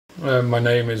My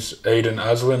name is Aiden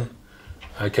Aslin.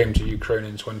 I came to Ukraine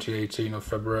in 2018 of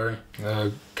February.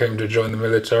 I came to join the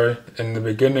military. In the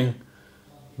beginning,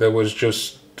 there was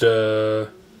just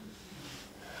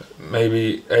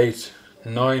maybe 8,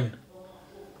 9.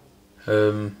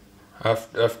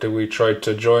 After we tried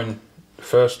to join the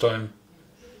first time,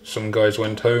 some guys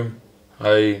went home.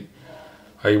 I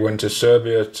went to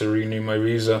Serbia to renew my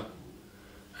visa,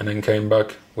 and then came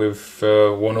back with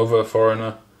one other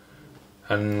foreigner,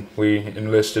 and we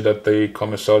enlisted at the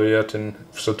commissariat in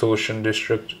Satoshin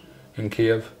district in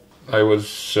Kiev. I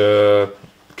was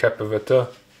kept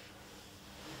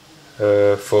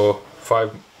for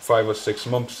five or 6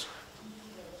 months,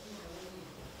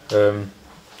 and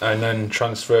then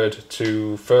transferred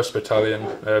to 1st Battalion,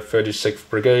 36th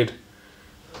Brigade,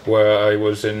 where I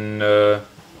was in the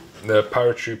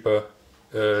paratrooper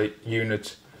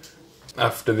unit.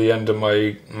 After the end of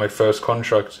my first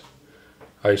contract,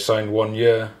 I signed 1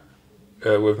 year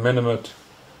with Minimet,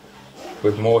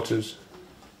 with mortars.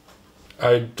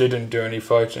 I didn't do any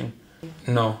fighting.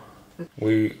 No.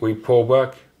 We pull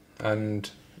back and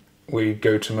we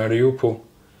go to Mariupol.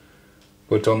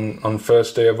 But on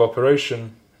first day of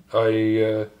operation,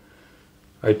 I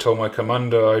told my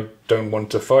commander I don't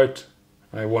want to fight.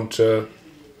 I want to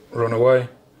run away.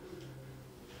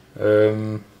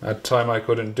 At time I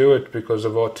couldn't do it because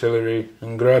of artillery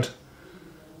and grad.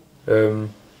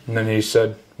 And then he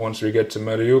said once we get to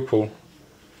Mariupol,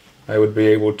 I would be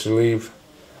able to leave.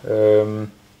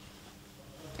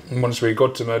 Once we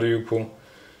got to Mariupol,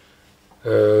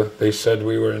 they said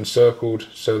we were encircled,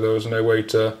 so there was no way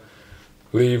to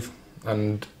leave,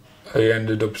 and I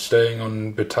ended up staying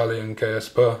on battalion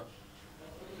KSP,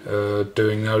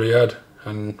 doing Ariad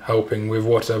and helping with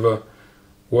whatever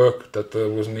work that there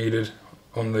was needed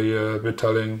on the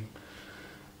battalion,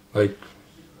 like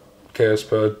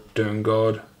KSP, doing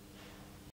guard,